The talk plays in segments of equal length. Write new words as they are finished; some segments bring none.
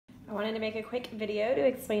I wanted to make a quick video to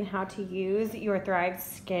explain how to use your Thrive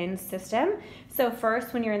Skin System. So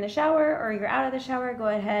first, when you're in the shower or you're out of the shower, go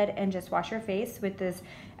ahead and just wash your face with this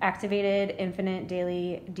activated Infinite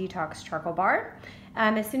Daily Detox Charcoal Bar.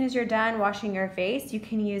 As soon as you're done washing your face, you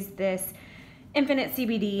can use this Infinite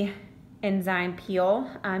CBD enzyme peel.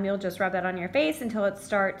 You'll just rub that on your face until it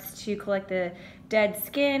starts to collect the dead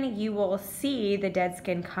skin. You will see the dead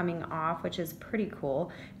skin coming off, which is pretty cool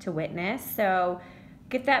to witness. So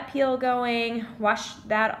get that peel going, wash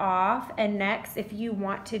that off, and next, if you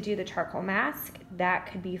want to do the charcoal mask, that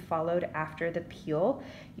could be followed after the peel.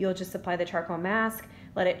 You'll just apply the charcoal mask,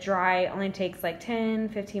 let it dry. It only takes like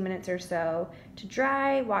 10-15 minutes or so to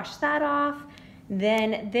dry. Wash that off.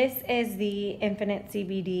 Then this is the Infinite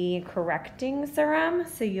CBD Correcting Serum.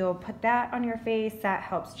 So you'll put that on your face. That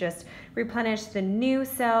helps just replenish the new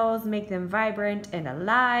cells, make them vibrant and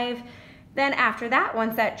alive. Then after that,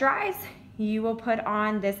 once that dries, you will put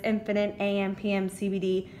on this Infinite AM/PM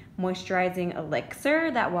CBD Moisturizing Elixir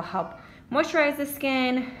that will help moisturize the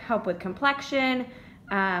skin, help with complexion,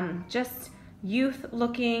 just youth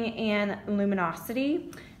looking and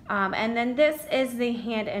luminosity. And then this is the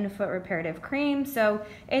hand and foot reparative cream. So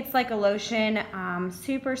it's like a lotion,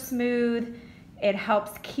 super smooth. It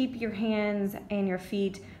helps keep your hands and your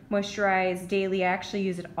feet moisturized daily. I actually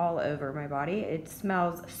use it all over my body. It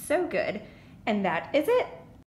smells so good. And that is it.